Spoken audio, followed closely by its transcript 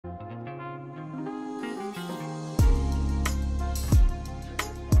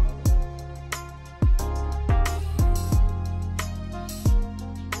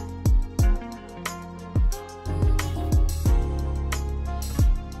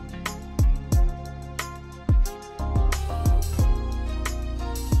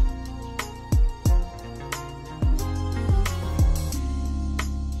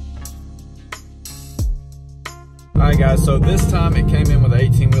guys, so this time it came in with an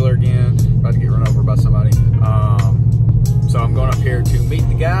 18-wheeler again. About to get run over by somebody. So I'm going up here to meet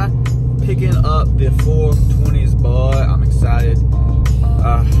the guy, picking up the 420s, boy. I'm excited.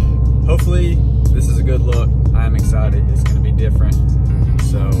 Hopefully this is a good look. I am excited. It's going to be different.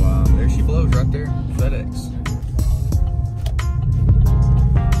 So there she blows right there, FedEx.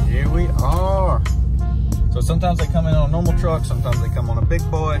 Here we are. So sometimes they come in on a normal truck, sometimes they come on a big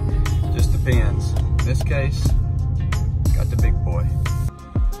boy. Just depends. In this case, got the big boy.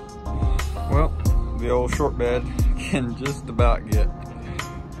 Well, the old short bed can just about get,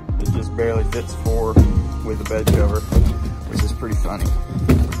 it just barely fits 4 with the bed cover, which is pretty funny.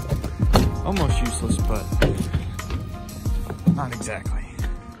 Almost useless, but not exactly.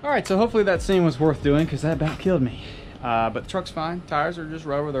 All right, so hopefully that scene was worth doing because that about killed me. But the truck's fine. Tires are just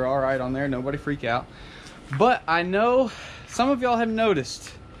rubber. They're all right on there. Nobody freak out. But I know some of y'all have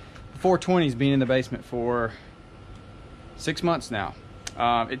noticed 420s being in the basement for 6 months now.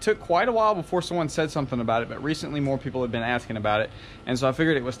 It took quite a while before someone said something about it, but recently more people have been asking about it. And so I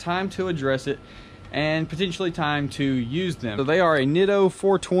figured it was time to address it and potentially time to use them. So they are a Nitto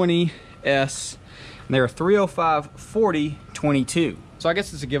 420S, and they're a 305/40/22. So I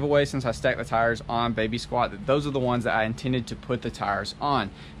guess it's a giveaway since I stacked the tires on Baby Squat that those are the ones that I intended to put the tires on.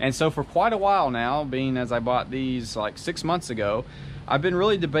 And so for quite a while now, being as I bought these like 6 months ago, I've been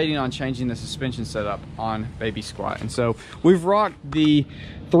really debating on changing the suspension setup on Baby Squat. And so we've rocked the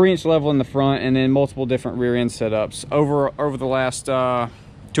 3-inch level in the front and then multiple different rear end setups over the last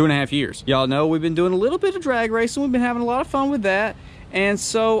 2.5 years. Y'all know we've been doing a little bit of drag racing. We've been having a lot of fun with that. And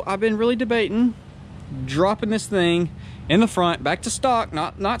so I've been really debating dropping this thing in the front back to stock,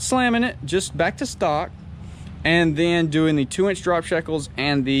 not slamming it, just back to stock, and then doing the 2-inch drop shackles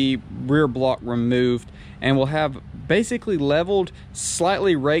and the rear block removed, and we'll have basically leveled,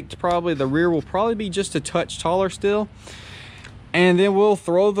 slightly raked probably. The rear will probably be just a touch taller still, and then we'll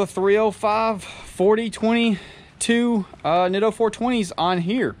throw the 305/40/22 Nitto 420s on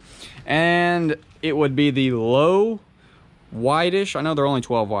here, and it would be the low whitish, I know they're only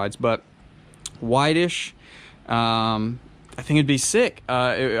 12 wides, but whitish. I think it'd be sick.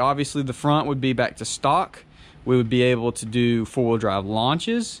 Obviously the front would be back to stock. We would be able to do 4-wheel drive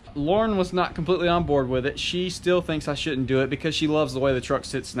launches. Lauren was not completely on board with it. She still thinks I shouldn't do it because she loves the way the truck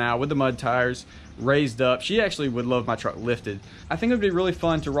sits now with the mud tires raised up. She actually would love my truck lifted. I think it would be really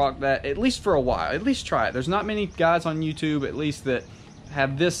fun to rock that at least for a while. At least try it. There's not many guys on YouTube at least that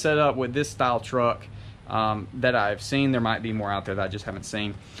have this set up with this style truck that I've seen. There might be more out there that I just haven't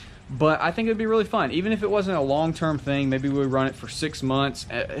seen. But I think it'd be really fun. Even if it wasn't a long-term thing, maybe we would run it for 6 months.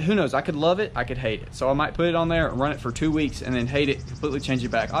 Who knows? I could love it, I could hate it. So I might put it on there and run it for 2 weeks and then hate it, completely change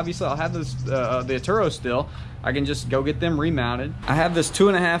it back. Obviously, I'll have this, the Aturos still. I can just go get them remounted. I have this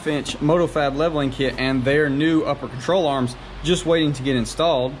 2.5-inch MotoFab leveling kit and their new upper control arms just waiting to get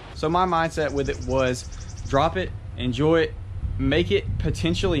installed. So my mindset with it was drop it, enjoy it, make it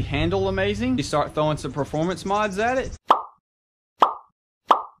potentially handle amazing. You start throwing some performance mods at it.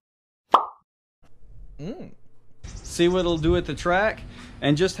 See what it'll do at the track,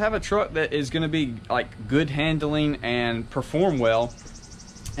 and just have a truck that is going to be like good handling and perform well.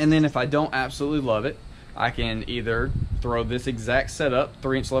 And then if I don't absolutely love it, I can either throw this exact setup,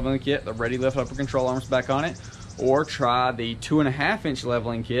 3-inch leveling kit, the ready lift upper control arms back on it, or try the 2.5-inch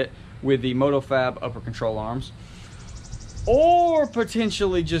leveling kit with the MotoFab upper control arms, or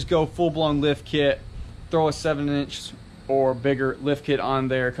potentially just go full-blown lift kit, throw a 7-inch or bigger lift kit on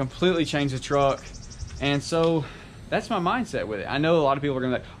there, completely change the truck. And so that's my mindset with it. I know a lot of people are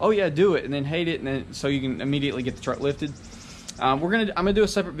gonna be like, oh yeah, do it, and then hate it, and then so you can immediately get the truck lifted. I'm gonna do a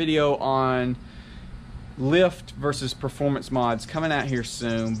separate video on lift versus performance mods coming out here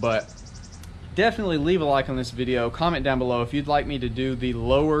soon, but definitely leave a like on this video. Comment down below if you'd like me to do the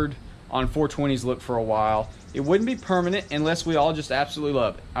lowered on 420s look for a while. It wouldn't be permanent unless we all just absolutely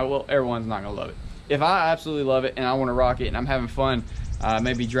love it. Well, everyone's not gonna love it. If I absolutely love it and I want to rock it and I'm having fun,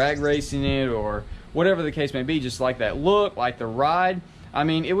 maybe drag racing it or whatever the case may be, just like that look, like the ride. I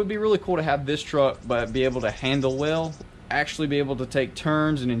mean, it would be really cool to have this truck but be able to handle well, actually be able to take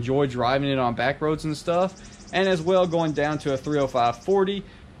turns and enjoy driving it on back roads and stuff, and as well going down to a 305/40,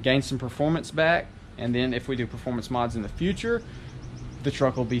 gain some performance back. And then if we do performance mods in the future, the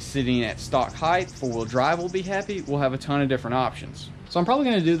truck will be sitting at stock height, 4-wheel drive will be happy, we'll have a ton of different options. So I'm probably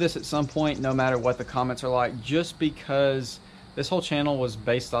going to do this at some point no matter what the comments are like, just because this whole channel was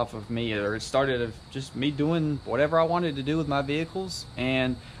based off of me, or it started of just me doing whatever I wanted to do with my vehicles.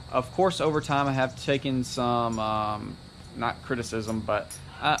 And of course over time I have taken some not criticism, but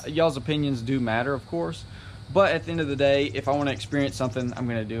y'all's opinions do matter, of course. But at the end of the day, if I want to experience something, I'm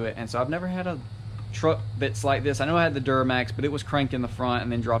going to do it. And so I've never had a truck that's like this. I know I had the Duramax, but it was cranked in the front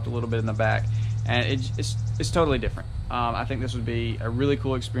and then dropped a little bit in the back, and it's totally different. I think this would be a really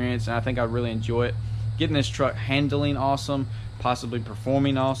cool experience, and I think I'd really enjoy it. Getting this truck handling awesome, possibly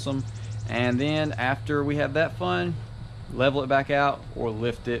performing awesome, and then after we have that fun, level it back out or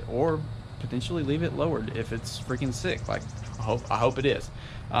lift it, or potentially leave it lowered if it's freaking sick. Like I hope it is.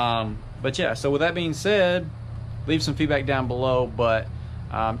 But yeah, so with that being said, leave some feedback down below, but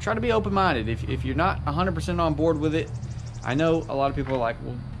try to be open-minded. If you're not 100% on board with it, I know a lot of people are like,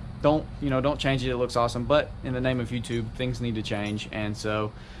 well, don't change it, it looks awesome, but in the name of YouTube, things need to change. And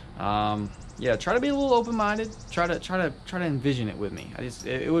so yeah, try to be a little open-minded. Try to envision it with me.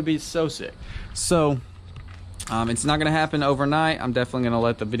 It would be so sick. So it's not gonna happen overnight. I'm definitely gonna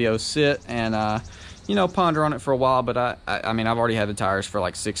let the video sit and you know, ponder on it for a while. But I mean, I've already had the tires for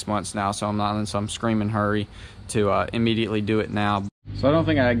like 6 months now, so I'm not in some screaming hurry to immediately do it now. So I don't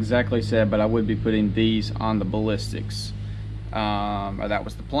think I exactly said, but I would be putting these on the ballistics. Or that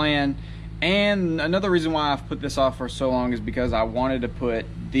was the plan. And another reason why I've put this off for so long is because I wanted to put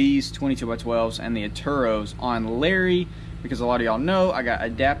these 22x12s and the Aturos on Larry, because a lot of y'all know I got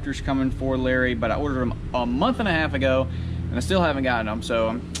adapters coming for Larry, but I ordered them a month and a half ago and I still haven't gotten them, so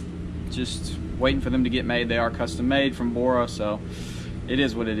I'm just waiting for them to get made. They are custom made from Bora, so it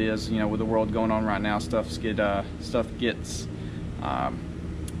is what it is. You know, with the world going on right now, stuff gets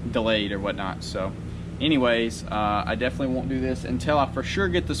delayed or whatnot. So anyways, I definitely won't do this until I for sure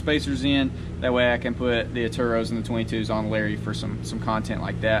get the spacers in. That way I can put the Aturos and the 22s on Larry for some content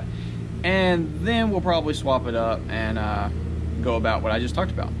like that, and then we'll probably swap it up and go about what I just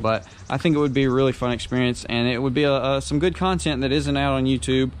talked about. But I think it would be a really fun experience, and it would be some good content that isn't out on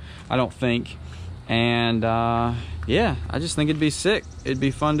YouTube, I don't think. And yeah, I just think it'd be sick. It'd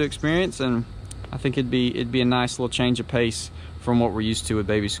be fun to experience, and I think it'd be a nice little change of pace from what we're used to with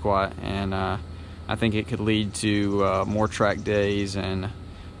Baby Squat. And I think it could lead to more track days, and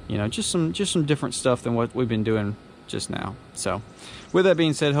you know, just some different stuff than what we've been doing just now. So with that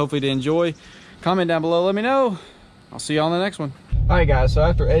being said, hopefully you enjoy. Comment down below, let me know. I'll see you on the next one. All right guys, so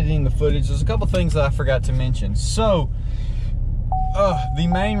after editing the footage, there's a couple things that I forgot to mention. So the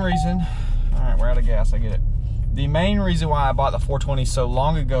main reason, all right, we're out of gas, I get it. The main reason why I bought the 420 so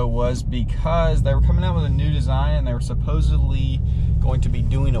long ago was because they were coming out with a new design, and they were supposedly going to be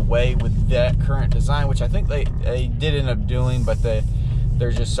doing away with that current design, which I think they did end up doing, but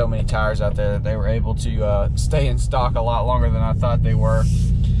there's just so many tires out there that they were able to stay in stock a lot longer than I thought they were.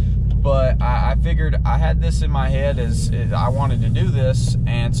 But I figured I had this in my head as I wanted to do this,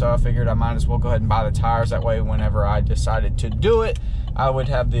 and so I figured I might as well go ahead and buy the tires. That way, whenever I decided to do it, I would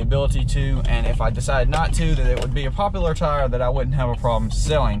have the ability to, and if I decided not to, that it would be a popular tire that I wouldn't have a problem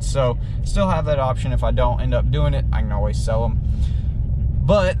selling. So still have that option. If I don't end up doing it, I can always sell them.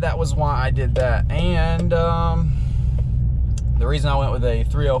 But that was why I did that. And the reason I went with a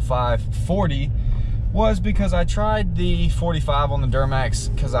 305/40 was because I tried the 45 on the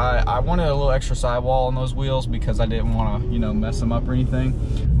Duramax, because I wanted a little extra sidewall on those wheels because I didn't want to, you know, mess them up or anything.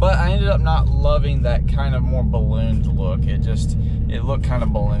 But I ended up not loving that kind of more ballooned look. It looked kind of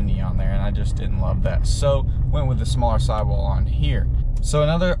balloony on there, and I just didn't love that. So went with the smaller sidewall on here. So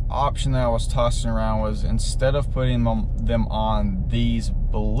another option that I was tossing around was, instead of putting them on these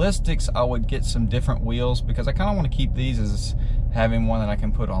ballistics, I would get some different wheels, because I kind of want to keep these as having one that I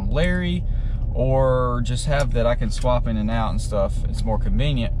can put on Larry, or just have that I can swap in and out and stuff. It's more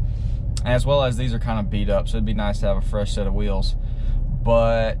convenient, as well as these are kind of beat up, so it'd be nice to have a fresh set of wheels.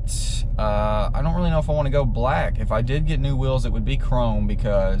 But I don't really know if I want to go black. If I did get new wheels, it would be chrome,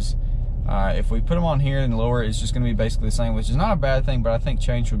 because if we put them on here and lower, it's just going to be basically the same, which is not a bad thing, but I think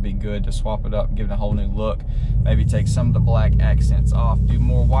change would be good to swap it up, give it a whole new look. Maybe take some of the black accents off, do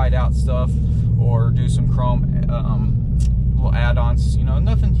more white out stuff, or do some chrome little add-ons, you know,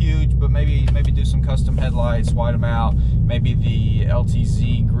 nothing huge, but maybe do some custom headlights, white them out, maybe the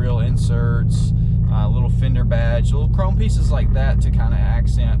LTZ grill inserts, little fender badge, little chrome pieces like that to kind of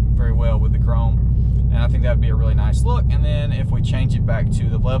accent very well with the chrome. And I think that would be a really nice look. And then if we change it back to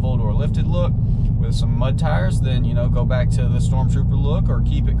the leveled or lifted look with some mud tires, then, you know, go back to the Stormtrooper look, or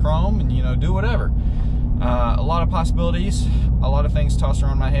keep it chrome, and, you know, do whatever. A lot of possibilities, a lot of things tossed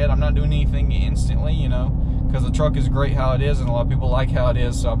around my head. I'm not doing anything instantly, you know, because the truck is great how it is, and a lot of people like how it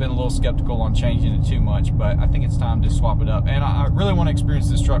is, so I've been a little skeptical on changing it too much, but I think it's time to swap it up. And I really want to experience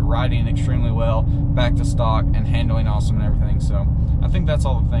this truck riding extremely well, back to stock, and handling awesome and everything. So I think that's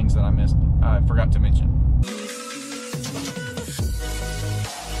all the things that I forgot to mention.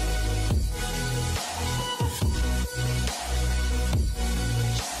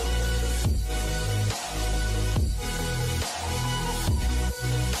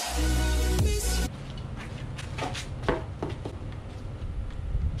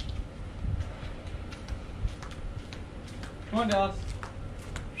 Come on, Dallas.